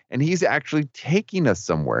sin. And he's actually taking us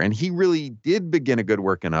somewhere. And he really did begin a good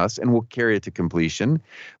work in us and will carry it to completion.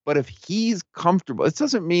 But if he's comfortable, it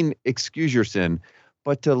doesn't mean excuse your sin,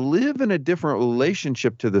 but to live in a different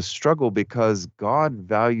relationship to the struggle, because God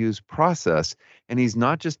values process and he's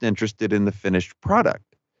not just interested in the finished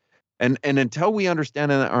product. And until we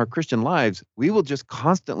understand in our Christian lives, we will just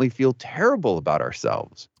constantly feel terrible about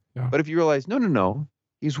ourselves. Yeah. But if you realize, no,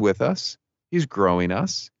 he's with us, he's growing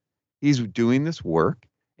us, he's doing this work,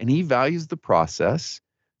 and he values the process.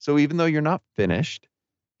 So even though you're not finished,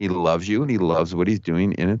 he loves you and he loves what he's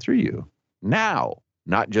doing in and through you now,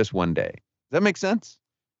 not just one day. Does that make sense?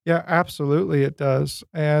 Yeah, absolutely it does.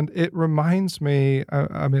 And it reminds me,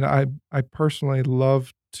 I personally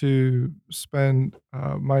love to spend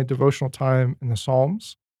my devotional time in the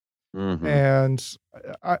Psalms. And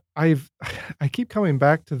I keep coming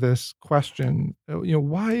back to this question,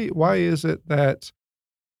 why is it that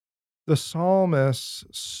the psalmists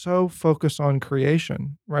so focus on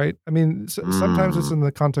creation, right? I mean, sometimes it's in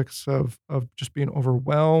the context of just being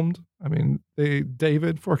overwhelmed. I mean,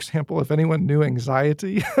 David, for example, if anyone knew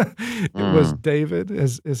anxiety, it was David,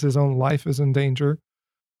 as his own life is in danger.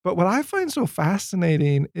 But what I find so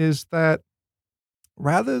fascinating is that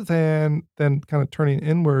rather than kind of turning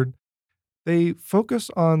inward, they focus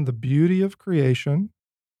on the beauty of creation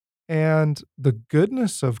and the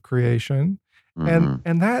goodness of creation, and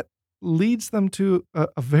that leads them to a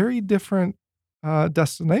very different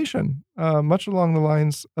destination, much along the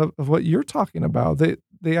lines of what you're talking about. It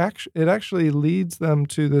actually leads them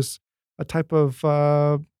to a type of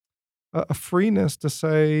a freeness to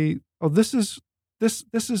say, oh, this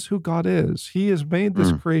is who God is. He has made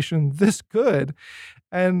this creation this good.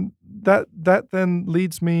 And that then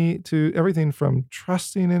leads me to everything from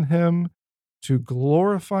trusting in him to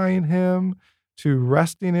glorifying him to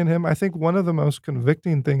resting in him. I think one of the most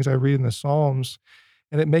convicting things I read in the Psalms,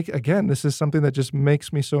 and this is something that just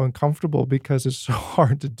makes me so uncomfortable because it's so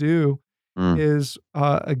hard to do, is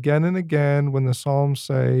again and again when the Psalms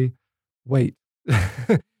say, wait,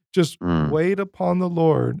 just wait upon the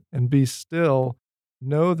Lord and be still.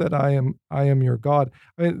 Know that I am your God.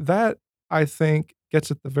 I mean, that I think gets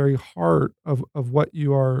at the very heart of what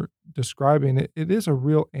you are describing. It is a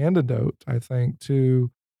real antidote, I think, to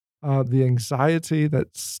the anxiety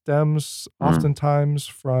that stems oftentimes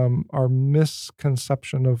from our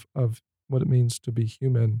misconception of what it means to be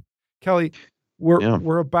human. Kelly,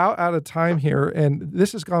 we're about out of time here, and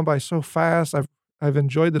this has gone by so fast. I've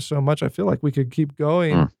enjoyed this so much. I feel like we could keep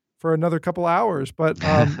going for another couple hours, but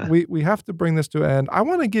we have to bring this to an end. I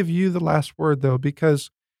want to give you the last word, though, because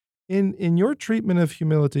in your treatment of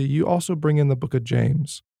humility, you also bring in the book of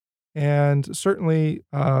James. And certainly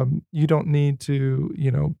you don't need to,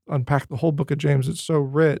 unpack the whole book of James. It's so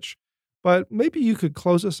rich. But maybe you could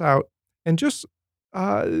close us out and just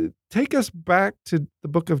take us back to the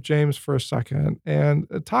book of James for a second and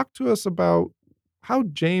talk to us about how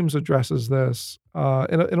James addresses this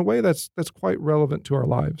in a way that's quite relevant to our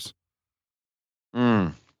lives.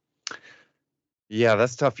 Yeah,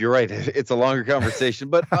 that's tough. You're right. It's a longer conversation,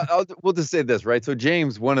 but we'll just say this, right? So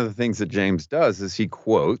James, one of the things that James does is he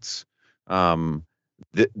quotes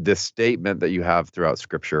the statement that you have throughout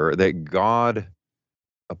Scripture that God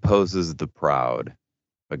opposes the proud,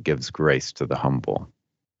 but gives grace to the humble.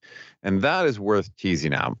 And that is worth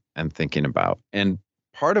teasing out and thinking about. And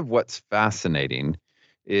part of what's fascinating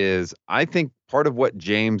is I think part of what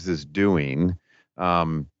James is doing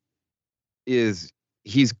is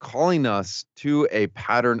he's calling us to a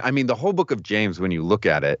pattern. I mean, the whole book of James, when you look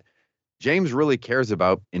at it, James really cares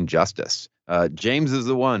about injustice. James is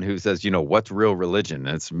the one who says, what's real religion?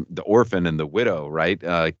 And it's the orphan and the widow, right?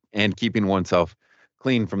 And keeping oneself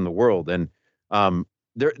clean from the world. And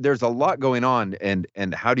there's a lot going on.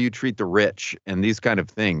 And how do you treat the rich and these kind of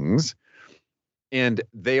things? And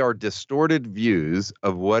they are distorted views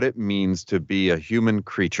of what it means to be a human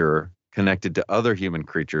creature connected to other human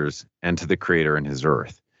creatures and to the Creator and His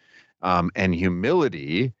earth. And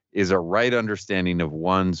humility is a right understanding of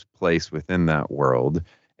one's place within that world.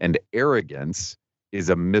 And arrogance is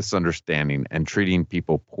a misunderstanding and treating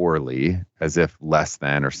people poorly as if less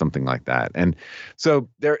than or something like that. And so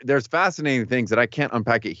there's fascinating things that I can't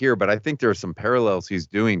unpack it here, but I think there are some parallels he's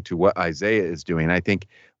doing to what Isaiah is doing. I think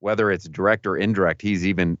whether it's direct or indirect, he's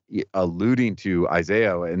even alluding to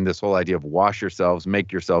Isaiah and this whole idea of wash yourselves,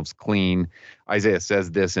 make yourselves clean. Isaiah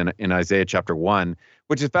says this in Isaiah chapter 1,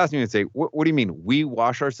 which is fascinating to say, what do you mean? We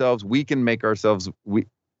wash ourselves, we can make ourselves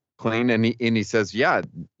clean. And he says, yeah,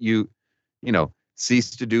 you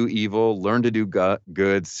cease to do evil, learn to do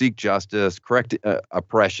good, seek justice, correct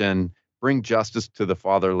oppression, bring justice to the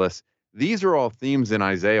fatherless. These are all themes in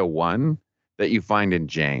Isaiah 1 that you find in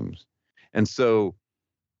James. And so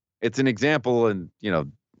it's an example, and,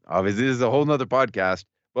 obviously this is a whole nother podcast,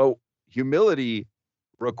 but humility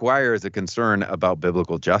requires a concern about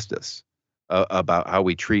biblical justice, about how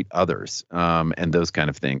we treat others, and those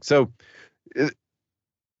kind of things. So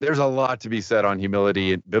there's a lot to be said on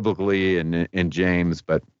humility biblically and in James,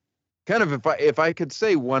 but kind of if I could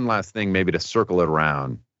say one last thing, maybe to circle it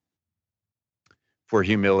around for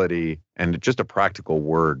humility and just a practical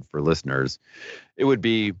word for listeners, it would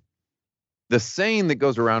be the saying that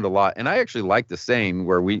goes around a lot. And I actually like the saying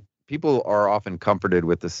where people are often comforted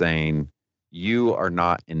with the saying, you are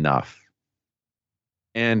not enough.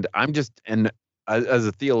 And as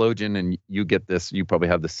a theologian, and you get this, you probably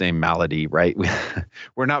have the same malady, right?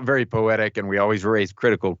 We're not very poetic, and we always raise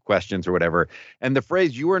critical questions or whatever. And the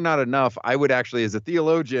phrase, you are not enough, I would actually, as a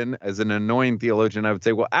theologian, as an annoying theologian, I would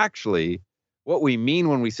say, well, actually, what we mean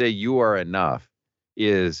when we say you are enough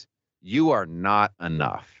is you are not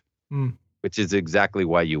enough, which is exactly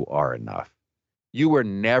why you are enough. You were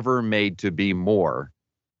never made to be more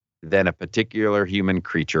than a particular human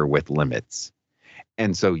creature with limits.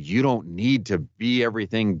 And so you don't need to be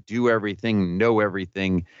everything, do everything, know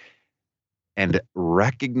everything. And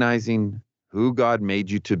recognizing who God made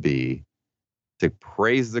you to be, to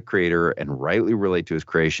praise the Creator and rightly relate to His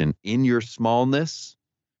creation in your smallness,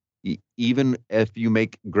 even if you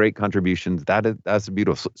make great contributions, that's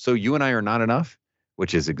beautiful. So you and I are not enough,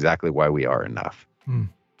 which is exactly why we are enough.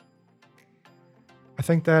 I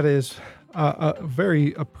think that is a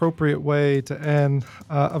very appropriate way to end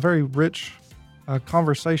a very rich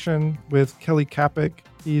conversation with Kelly Kapic.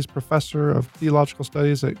 He's professor of theological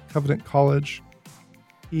studies at Covenant College.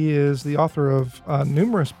 He is the author of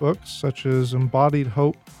numerous books such as Embodied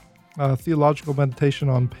Hope, Theological Meditation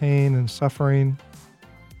on Pain and Suffering.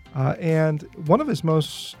 And one of his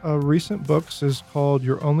most recent books is called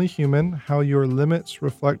You're Only Human, How Your Limits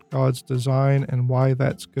Reflect God's Design and Why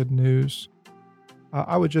That's Good News.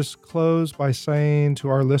 I would just close by saying to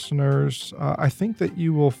our listeners, I think that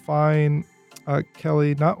you will find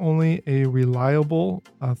Kelly not only a reliable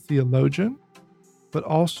theologian, but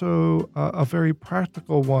also a very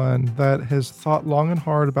practical one that has thought long and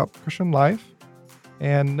hard about Christian life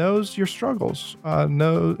and knows your struggles,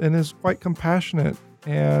 and is quite compassionate,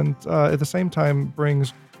 and at the same time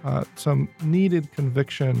brings some needed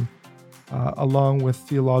conviction along with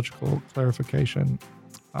theological clarification.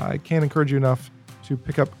 I can't encourage you enough to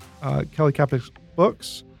pick up Kelly Kapic's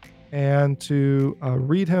books and to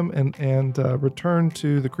read him and return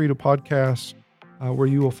to the Credo podcast, where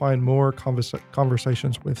you will find more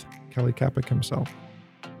conversations with Kelly Kapic himself.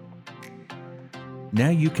 Now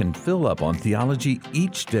you can fill up on theology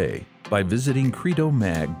each day by visiting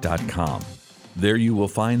credomag.com. There you will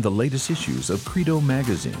find the latest issues of Credo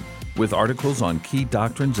Magazine with articles on key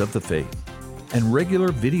doctrines of the faith and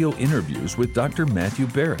regular video interviews with Dr. Matthew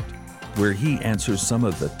Barrett, where he answers some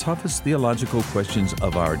of the toughest theological questions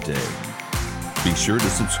of our day. Be sure to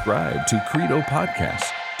subscribe to Credo Podcast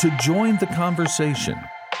to join the conversation,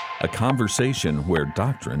 a conversation where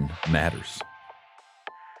doctrine matters.